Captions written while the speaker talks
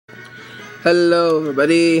Hello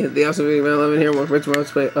everybody, the awesome video man 11 here. Welcome to my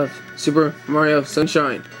let's play of Super Mario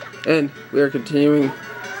Sunshine. And we are continuing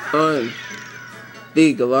on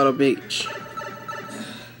the Gelato Beach.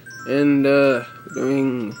 And we're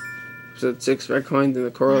doing episode 6, red coins in the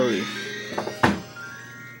coral reef.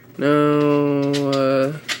 Now,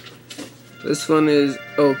 this one is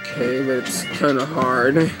okay, but it's kinda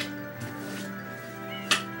hard.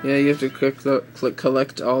 Yeah, you have to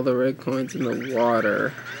collect all the red coins in the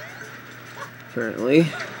water. Apparently.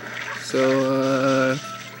 So,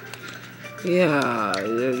 yeah,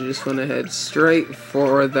 you just want to head straight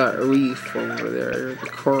for that reef over there, the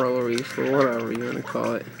coral reef, or whatever you want to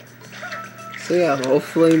call it. So yeah,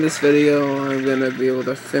 hopefully in this video I'm going to be able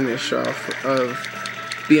to finish off of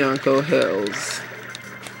Bianco Hills.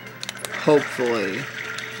 Hopefully.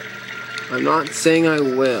 I'm not saying I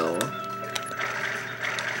will.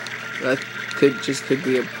 That could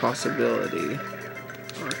be a possibility.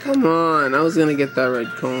 Oh, come on, I was gonna get that red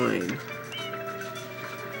coin.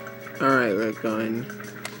 Alright, red coin.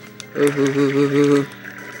 Red coin,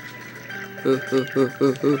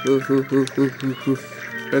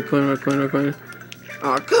 red coin, red coin.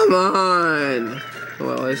 Oh, come on!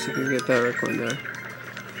 Well, at least you can get that red coin there.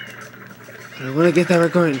 I wanna get that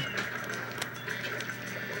red coin.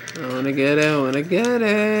 I wanna get it, I wanna get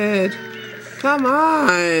it. Come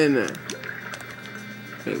on!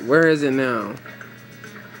 Wait, where is it now?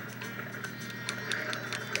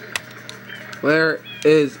 Where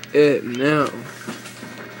is it now?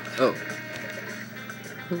 Oh.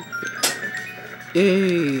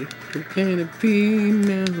 Yay! Who can it be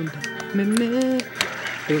now? Na, na, na.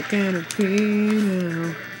 Who can it be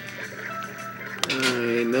now?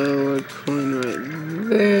 Alright, no red coin right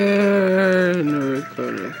there. No red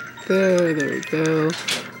coin right there. There we go.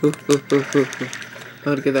 I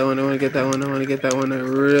want to get that one. I want to get that one. I want to get that one. I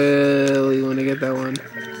really want to get that one.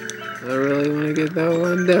 I really want to get that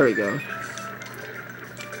one. There we go.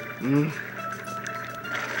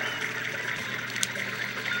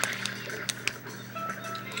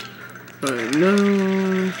 Alright,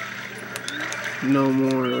 no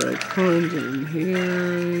more red coins in here,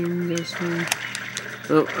 I'm guessing.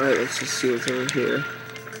 Oh, alright, let's just see what's over here.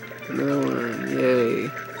 Another one,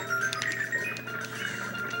 yay.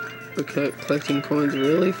 Okay, collecting coins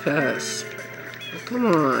really fast. Oh, come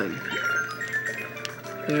on.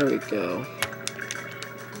 There we go.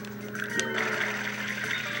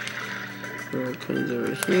 Red coins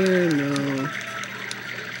over here, no.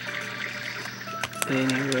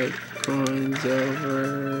 Any red coins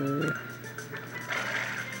over?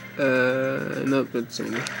 Nope, it's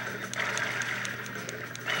any.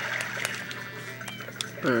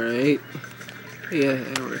 Alright. Yeah,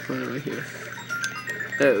 red coin over here.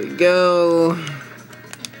 There we go.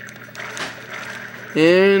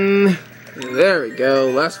 And there we go.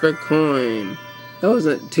 Last red coin. That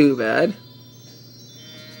wasn't too bad.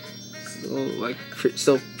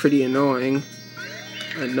 Still pretty annoying.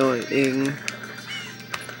 And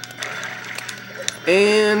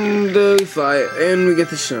we fly it, and we get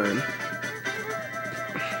the shine.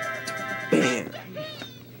 Bam.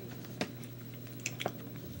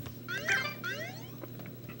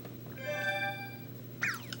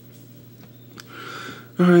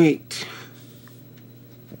 Alright.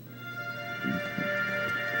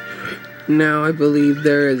 Now I believe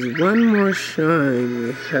there is one more shine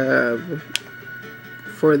we have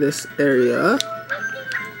for this area.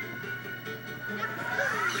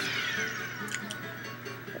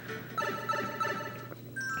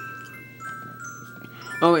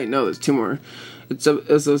 Oh wait, no, there's two more. It's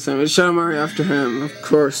the same. It's Shadow Mario after him. Of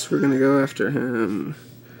course, we're gonna go after him.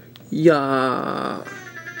 Yeah.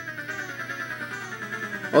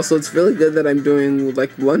 Also, it's really good that I'm doing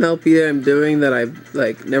like one LP that I'm doing that I've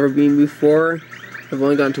like never been before. I've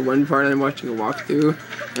only gone to one part and I'm watching a walkthrough.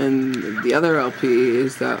 And the other LP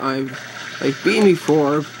is that I've like beaten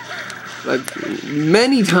before, like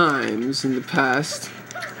many times in the past,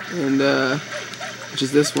 and which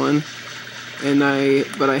is this one.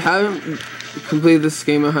 But I haven't completed this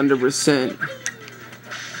game 100%.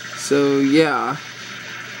 So yeah,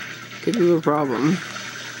 could be a problem.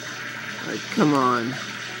 Like, come on,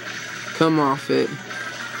 come off it.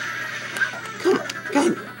 Come on,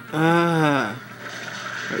 God.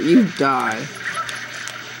 Or you die.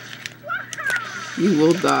 You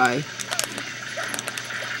will die.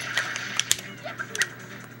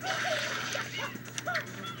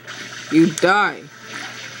 You die.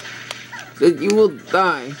 That you will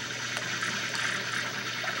die.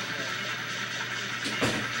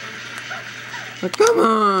 Oh, come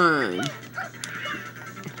on.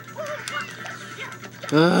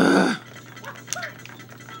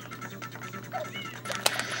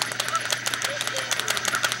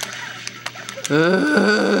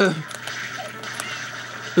 There.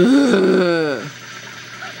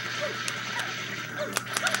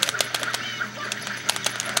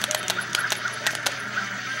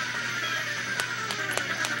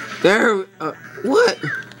 What?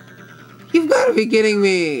 You've got to be kidding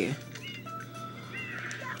me.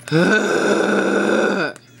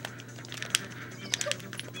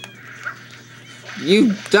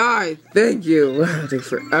 You died. Thank you. Wow, it takes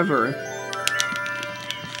forever.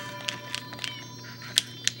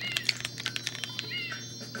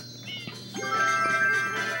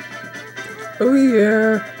 Oh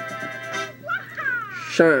yeah.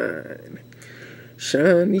 Shine.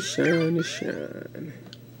 Shiny, shiny, shine.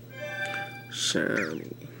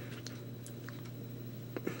 Shiny.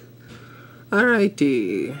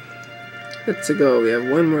 Alrighty. Let's go. We have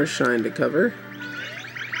one more shine to cover.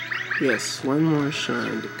 Yes, one more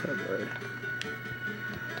shine to cover.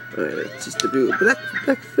 Alright, let's just do a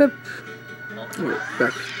back flip. Alright,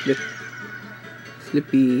 back flip.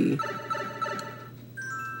 Flippy.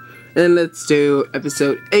 And let's do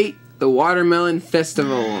episode 8, the Watermelon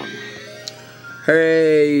Festival.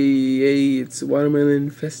 Hooray! Hey, it's Watermelon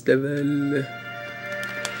Festival.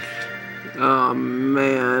 Oh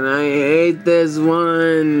man, I hate this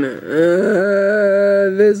one.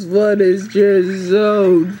 This one is just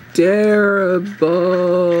so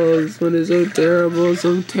terrible. This one is so terrible,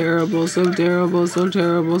 so terrible, so terrible, so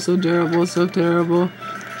terrible, so terrible, so terrible.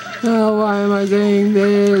 Oh, why am I saying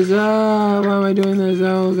this? Oh, why am I doing this?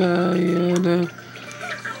 Oh god, yeah.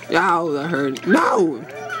 Ow, that hurt. No!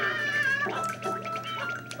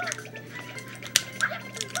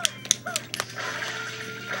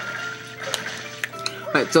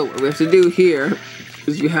 Alright, so what we have to do here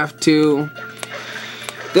is you have to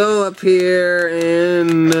go up here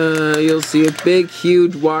and you'll see a big,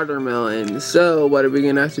 huge watermelon. So, what are we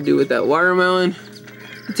gonna have to do with that watermelon?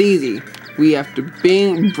 It's easy. We have to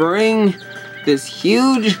bring this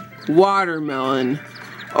huge watermelon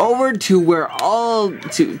over to where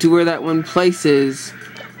to where that one place is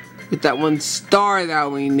with that one star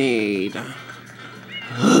that we need.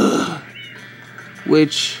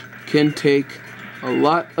 Which can take a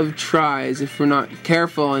lot of tries if we're not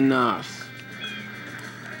careful enough.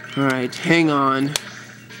 Alright, hang on.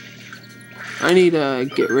 I need to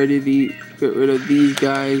get rid of these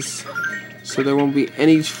guys so there won't be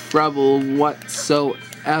any trouble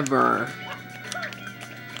whatsoever.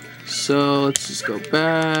 So let's just go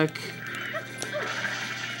back.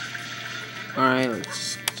 Alright,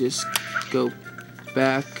 let's just go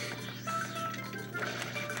back.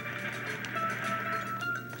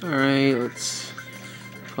 Alright, let's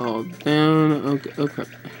fall down. Okay, okay.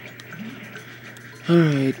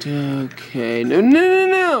 Alright, okay. No, no, no,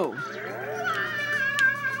 no!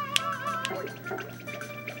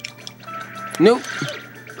 Nope.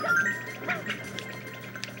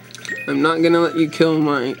 I'm not gonna let you kill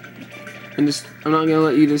my... I'm not gonna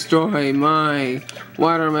let you destroy my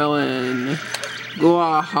watermelon.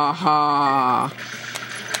 Gwahaha.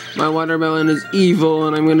 My watermelon is evil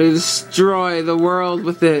and I'm gonna destroy the world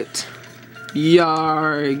with it.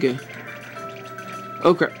 Yarg.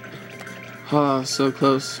 Oh crap. Oh, so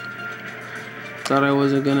close. Thought I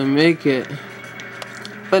wasn't gonna make it.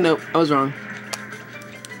 But nope, I was wrong.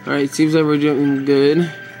 Alright, seems like we're doing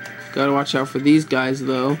good. Gotta watch out for these guys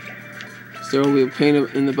though. There will be a pain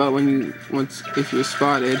in the butt if you're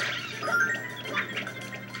spotted.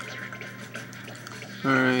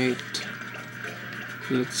 Alright.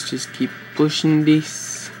 Let's just keep pushing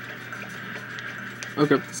this.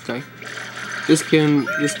 Okay, this guy.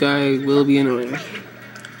 This guy will be annoying.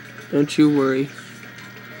 Don't you worry.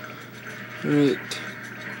 Alright.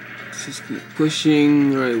 Let's just keep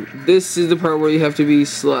pushing. Alright, this is the part where you have to be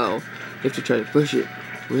slow. You have to try to push it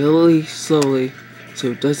really slowly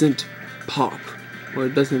so it doesn't pop, or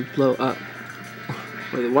it doesn't blow up,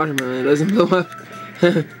 or the watermelon doesn't blow up.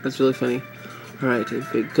 That's really funny. Alright,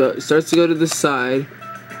 if it starts to go to the side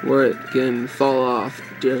where it can fall off,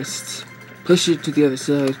 just push it to the other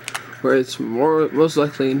side where it's most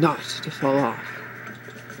likely not to fall off.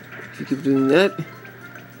 If you keep doing that,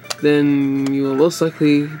 then you will most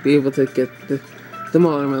likely be able to get the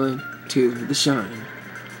watermelon to the shine.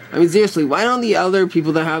 I mean, seriously, why don't the other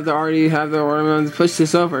people that already have their watermelons push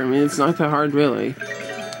this over? I mean, it's not that hard, really.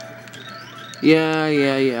 Yeah,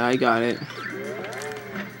 I got it.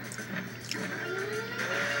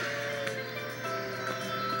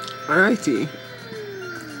 Alrighty.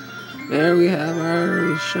 There we have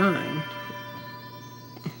our shine.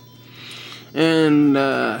 And,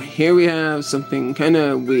 here we have something kind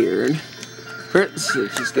of weird. First,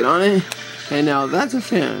 let's just get on it. And now that's a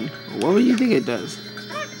fan. What do you think it does?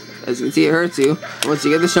 As you can see, it hurts you. Once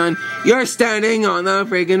you get the shine, you're standing on the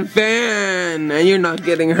freaking fan, and you're not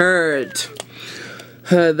getting hurt.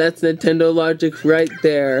 That's Nintendo logic right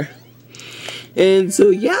there. And so,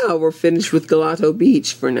 yeah, we're finished with Gelato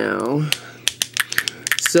Beach for now.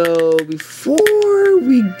 So, before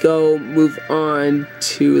we move on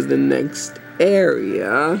to the next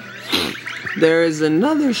area, there is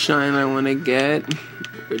another shine I want to get,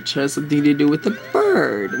 which has something to do with the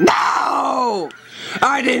bird. No!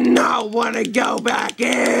 I did not want to go back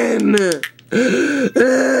in!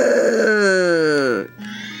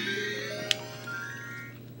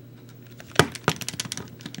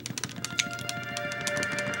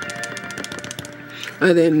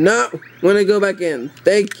 I did not want to go back in.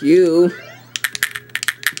 Thank you.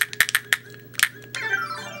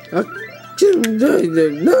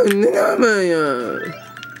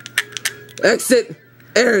 Exit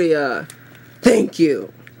area. Thank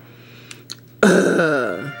you.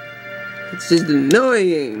 It's just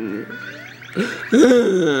annoying.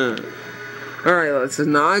 Alright, let's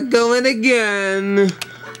not go in again.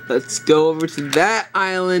 Let's go over to that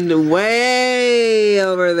island way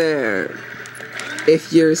over there.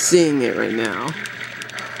 If you're seeing it right now.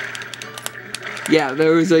 Yeah,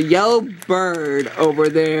 there was a yellow bird over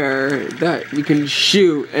there that we can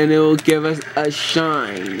shoot and it will give us a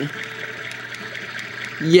shine.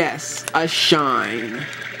 Yes, a shine.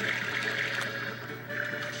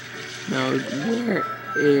 Now, where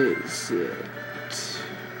is it?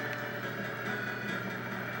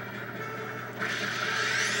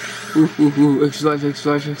 Ooh, extra life,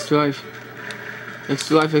 extra life, extra life.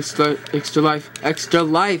 Extra life, extra life, extra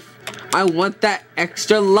life. I want that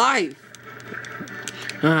extra life.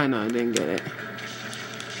 Ah, no, I didn't get it.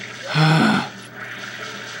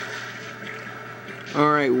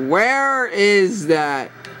 Alright, where is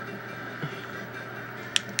that?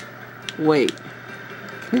 Wait.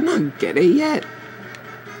 Can I not get it yet?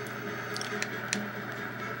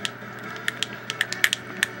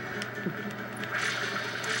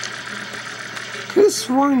 Could have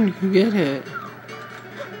sworn you could get it.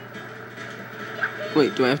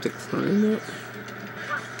 Wait, do I have to climb it?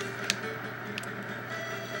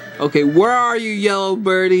 Okay, where are you, yellow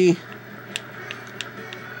birdie?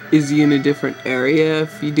 Is he in a different area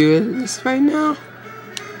if you do this right now?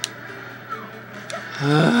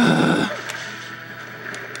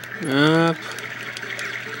 Up.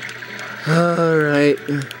 Alright.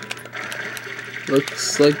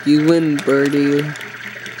 Looks like you win, birdie.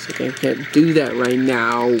 Looks like I can't do that right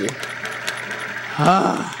now.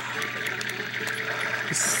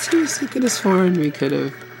 Seriously, could have sworn we could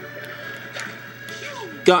have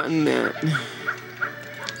gotten that.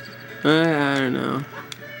 I don't know.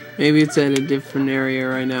 Maybe it's at a different area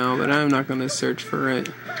right now, but I'm not going to search for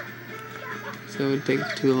it. So it would take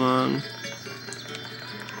too long.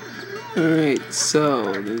 Alright, so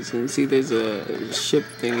as you can see there's a ship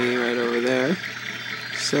thingy right over there.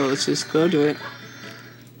 So let's just go to it.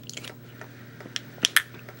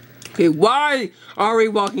 Okay, why are we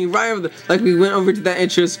walking right over like we went over to that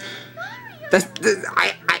entrance?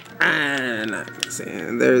 I'm not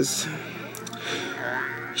saying there's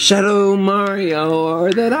Shadow Mario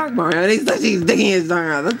or the Dark Mario, and he's sticking his tongue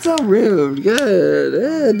out. That's so rude. Good.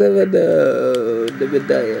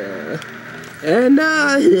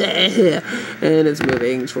 And it's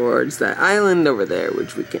moving towards that island over there,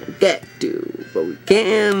 which we can't get to, but we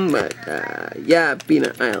can. But yeah,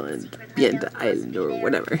 Peanut Island, Pienta Island, or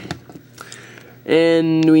whatever.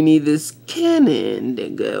 And we need this cannon to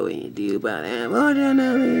go into, but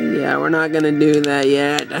unfortunately, yeah, we're not gonna do that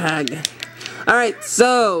yet. Alright,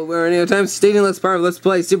 so we're running out of time. Stay tuned. Let's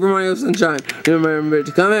play Super Mario Sunshine. Remember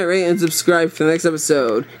to comment, rate, and subscribe for the next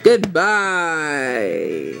episode. Goodbye.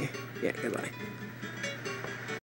 Yeah, goodbye.